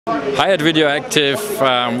Hi at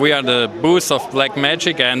VIDEOAKTIV, we are the booth of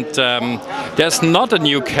Blackmagic, and there's not a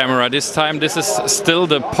new camera this time. This is still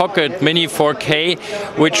the Pocket Mini 4K,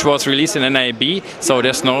 which was released in NAB, so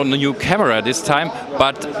there's no new camera this time,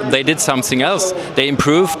 but they did something else. They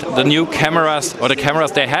improved the new cameras, or the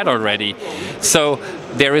cameras they had already. So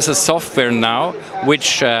there is a software now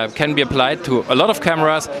which can be applied to a lot of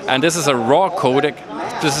cameras, and this is a RAW codec.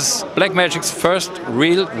 This is Blackmagic's first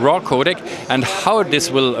real RAW codec, and how this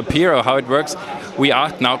will appear or how it works, we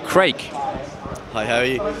ask now Craig. Hi, how are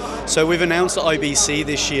you? So we've announced at IBC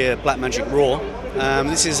this year Blackmagic Raw.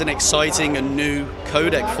 This is an exciting and new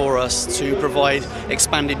codec for us to provide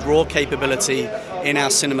expanded RAW capability in our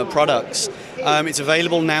cinema products. It's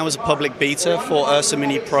available now as a public beta for Ursa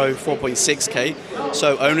Mini Pro 4.6K,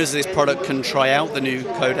 so owners of this product can try out the new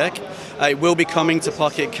codec. It will be coming to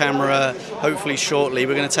Pocket Camera hopefully shortly.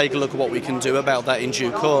 We're going to take a look at what we can do about that in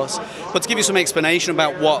due course. But to give you some explanation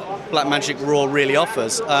about what Blackmagic Raw really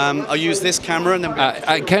offers, I'll use this camera and then...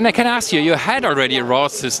 I can ask you had already a RAW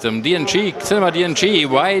system, DNG, Cinema DNG.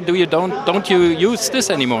 Why don't you use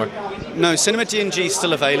this anymore? No, Cinema DNG is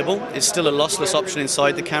still available. It's still a lossless option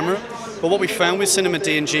inside the camera. But what we found with Cinema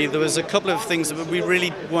DNG, there was a couple of things that we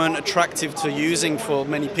really weren't attractive to using for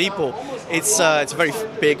many people. It's a very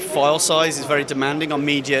big file size, it's very demanding on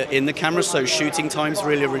media in the camera, so shooting times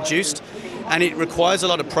really reduced. And it requires a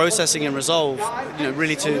lot of processing and resolve,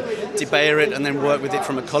 really to debayer it and then work with it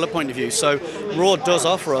from a color point of view. So RAW does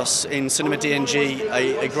offer us in Cinema DNG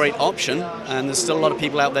a great option, and there's still a lot of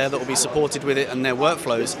people out there that will be supported with it and their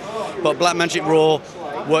workflows. But Blackmagic Raw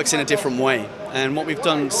works in a different way. And what we've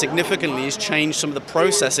done significantly is change some of the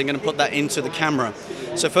processing and put that into the camera.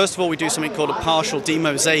 So first of all, we do something called a partial D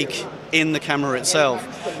Mosaic in the camera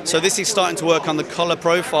itself. So this is starting to work on the color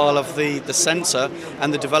profile of the sensor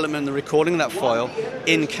and the development and the recording of that file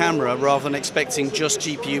in camera, rather than expecting just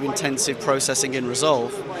GPU intensive processing in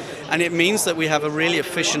Resolve. And it means that we have a really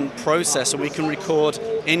efficient process, and we can record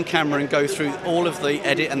in camera and go through all of the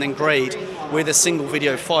edit and then grade with a single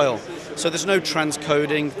video file. So there's no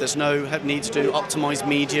transcoding, there's no need to do optimized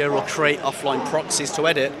media or create offline proxies to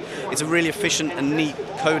edit. It's a really efficient and neat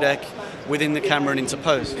codec within the camera and into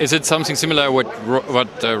post. Is it something similar what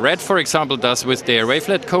Red, for example, does with their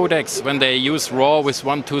wavelet codecs when they use RAW with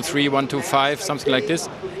 123, 125, something like this?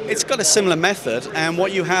 It's got a similar method, and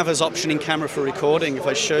what you have as option in camera for recording, if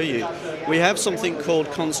I show you, we have something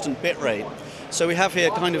called constant bitrate. So we have here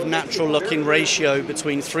a kind of natural looking ratio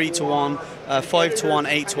between 3 to 1, 5 to 1,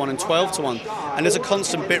 8 to 1 and 12 to 1. And as a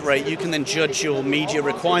constant bit rate, you can then judge your media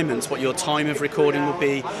requirements, what your time of recording will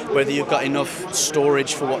be, whether you've got enough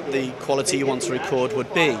storage for what the quality you want to record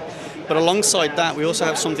would be. But alongside that, we also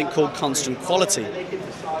have something called constant quality.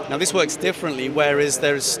 Now this works differently, whereas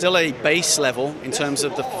there is still a base level in terms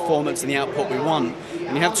of the performance and the output we want.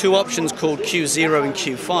 And you have two options called Q0 and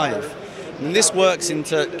Q5. And this works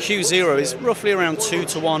into Q0 is roughly around 2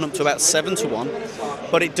 to 1 up to about 7 to 1,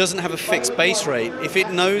 but it doesn't have a fixed base rate. If it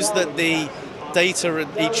knows that the data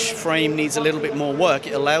at each frame needs a little bit more work,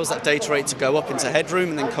 it allows that data rate to go up into headroom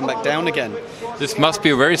and then come back down again. This must be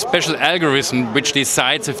a very special algorithm which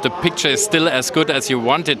decides if the picture is still as good as you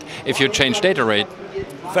want it if you change data rate.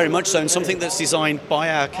 Very much so, and something that's designed by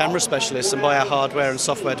our camera specialists and by our hardware and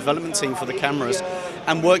software development team for the cameras,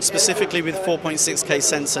 and works specifically with 4.6K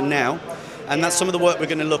sensor now. And that's some of the work we're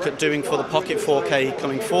going to look at doing for the Pocket 4K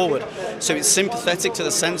coming forward. So it's sympathetic to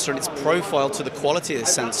the sensor and its profile to the quality of the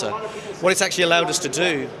sensor. What it's actually allowed us to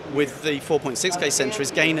do with the 4.6K sensor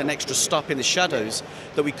is gain an extra stop in the shadows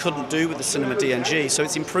that we couldn't do with the Cinema DNG. So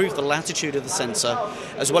it's improved the latitude of the sensor,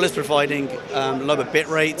 as well as providing lower bit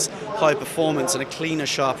rates, higher performance, and a cleaner,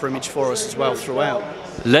 sharper image for us as well throughout.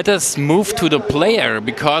 Let us move to the player,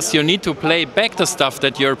 because you need to play back the stuff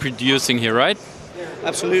that you're producing here, right?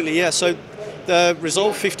 Absolutely, yeah. So the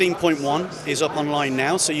Resolve 15.1 is up online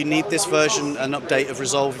now, so you need this version, an update of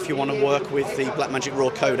Resolve, if you want to work with the Blackmagic Raw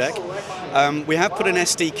codec. We have put an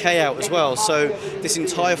SDK out as well, so this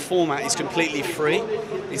entire format is completely free.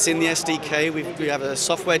 It's in the SDK. We have a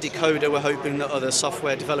software decoder we're hoping that other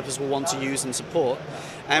software developers will want to use and support.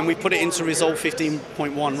 And we put it into Resolve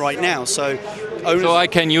 15.1 right now. So I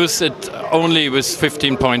can use it only with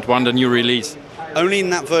 15.1, the new release? Only in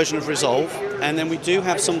that version of Resolve. And then we do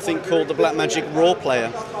have something called the Blackmagic Raw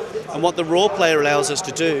Player. And what the Raw Player allows us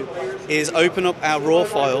to do is open up our RAW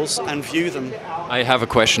files and view them. I have a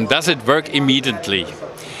question. Does it work immediately?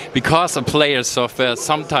 Because a player software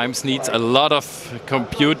sometimes needs a lot of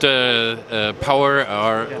computer power,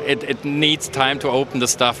 or it needs time to open the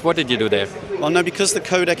stuff. What did you do there? Well, no, because the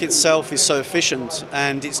codec itself is so efficient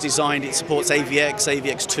and it's designed, it supports AVX,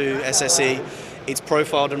 AVX2, SSE. It's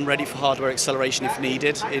profiled and ready for hardware acceleration if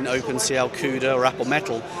needed in OpenCL, CUDA or Apple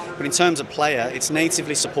Metal. But in terms of Player, it's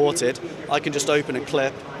natively supported. I can just open a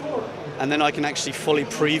clip and then I can actually fully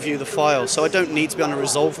preview the file. So I don't need to be on a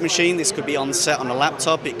Resolve machine. This could be on set on a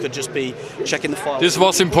laptop. It could just be checking the file. This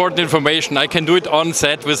was important information. I can do it on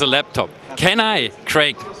set with a laptop. Can I,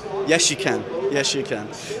 Craig? Yes, you can. Yes, you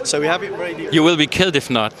can. So we have it ready. You will be killed if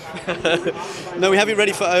not. No, we have it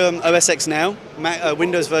ready for OS X now.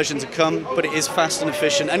 Windows version to come, but it is fast and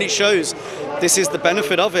efficient. And it shows this is the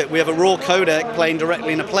benefit of it. We have a raw codec playing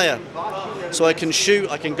directly in a player. So I can shoot,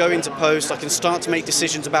 I can go into post, I can start to make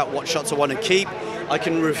decisions about what shots I want to keep. I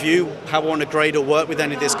can review how I want to grade or work with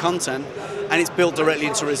any of this content. And it's built directly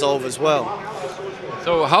into Resolve as well.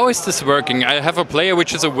 So how is this working? I have a player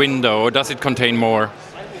which is a window, or does it contain more?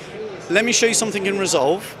 Let me show you something in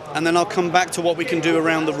Resolve, and then I'll come back to what we can do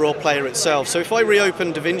around the raw player itself. So if I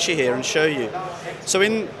reopen Davinci here and show you. So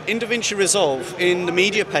in Davinci-Resolve, in the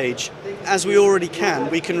media page, as we already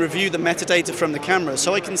can, we can review the metadata from the camera.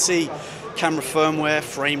 So I can see camera firmware,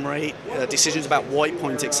 frame rate, decisions about white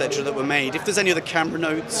point, etc. that were made. If there's any other camera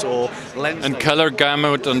notes or lens and notes, color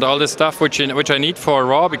gamut and all this stuff which I need for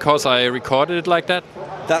RAW because I recorded it like that?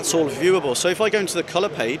 That's all viewable. So if I go into the color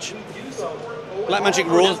page, Blackmagic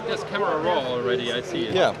Raw. There's camera raw already, I see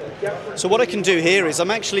it. Yeah. So what I can do here is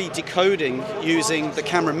I'm actually decoding using the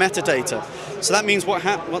camera metadata. So that means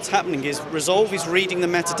what's happening is Resolve is reading the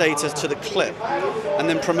metadata to the clip and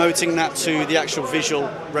then promoting that to the actual visual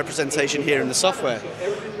representation here in the software.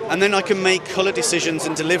 And then I can make color decisions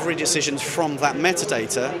and delivery decisions from that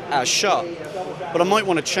metadata as shot. But I might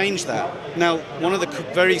want to change that. Now, one of the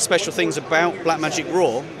very special things about Blackmagic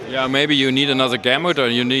Raw... Yeah, maybe you need another gamut or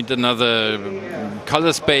you need another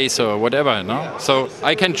color space or whatever, no? So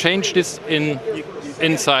I can change this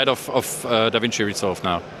inside of Davinci-Resolve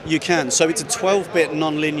now. You can. So it's a 12-bit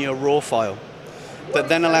non-linear RAW file that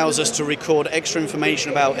then allows us to record extra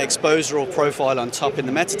information about exposure or profile on top in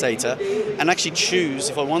the metadata and actually choose,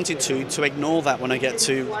 if I wanted to ignore that when I get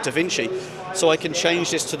to Davinci. So I can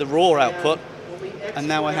change this to the RAW output, and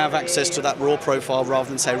now I have access to that RAW profile rather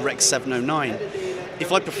than, say, Rec 709.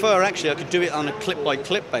 If I prefer, actually, I could do it on a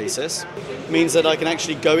clip-by-clip basis. It means that I can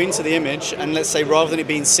actually go into the image, and let's say rather than it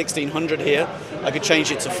being 1600 here, I could change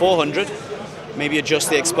it to 400, maybe adjust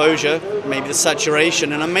the exposure, maybe the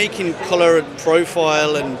saturation, and I'm making color and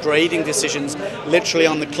profile and grading decisions literally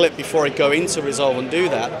on the clip before I go into Resolve and do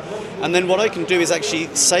that. And then what I can do is actually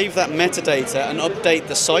save that metadata and update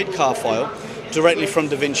the sidecar file directly from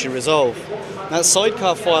Davinci-Resolve. That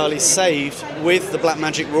sidecar file is saved with the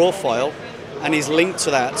Blackmagic Raw file and is linked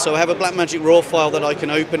to that. So I have a Blackmagic Raw file that I can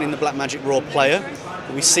open in the Blackmagic Raw Player.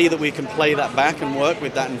 We see that we can play that back and work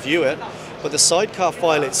with that and view it. But the sidecar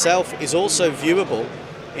file itself is also viewable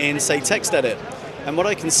in, say, TextEdit. And what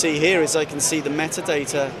I can see here is I can see the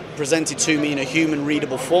metadata presented to me in a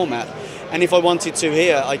human-readable format. And if I wanted to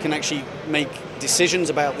here, I can actually make decisions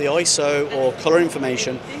about the ISO or color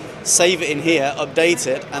information, save it in here, update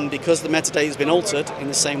it, and because the metadata has been altered in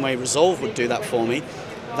the same way Resolve would do that for me,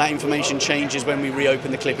 that information changes when we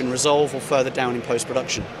reopen the clip in Resolve or further down in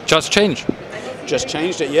post-production. Just change? Just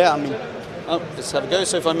changed it, yeah. I mean, let's have a go.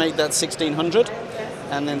 So if I make that 1600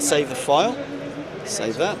 and then save the file,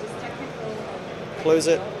 save that, close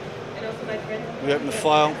it, we open the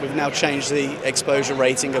file, we've now changed the exposure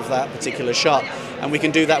rating of that particular shot. And we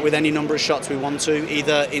can do that with any number of shots we want to,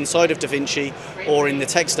 either inside of Davinci or in the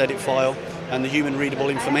TextEdit file and the human readable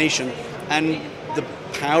information. And the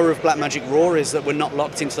power of Blackmagic Raw is that we're not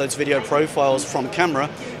locked into those video profiles from camera.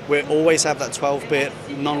 We always have that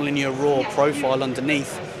 12-bit non-linear RAW profile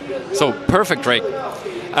underneath. So perfect, Craig.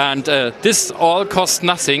 And this all costs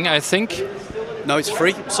nothing, I think. No, it's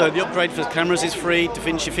free. So the upgrade for the cameras is free.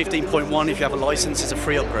 Davinci 15.1, if you have a license, is a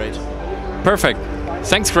free upgrade. Perfect.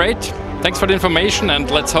 Thanks, great. Thanks for the information, and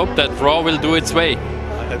let's hope that RAW will do its way.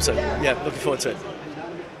 I hope so. Yeah, looking forward to it.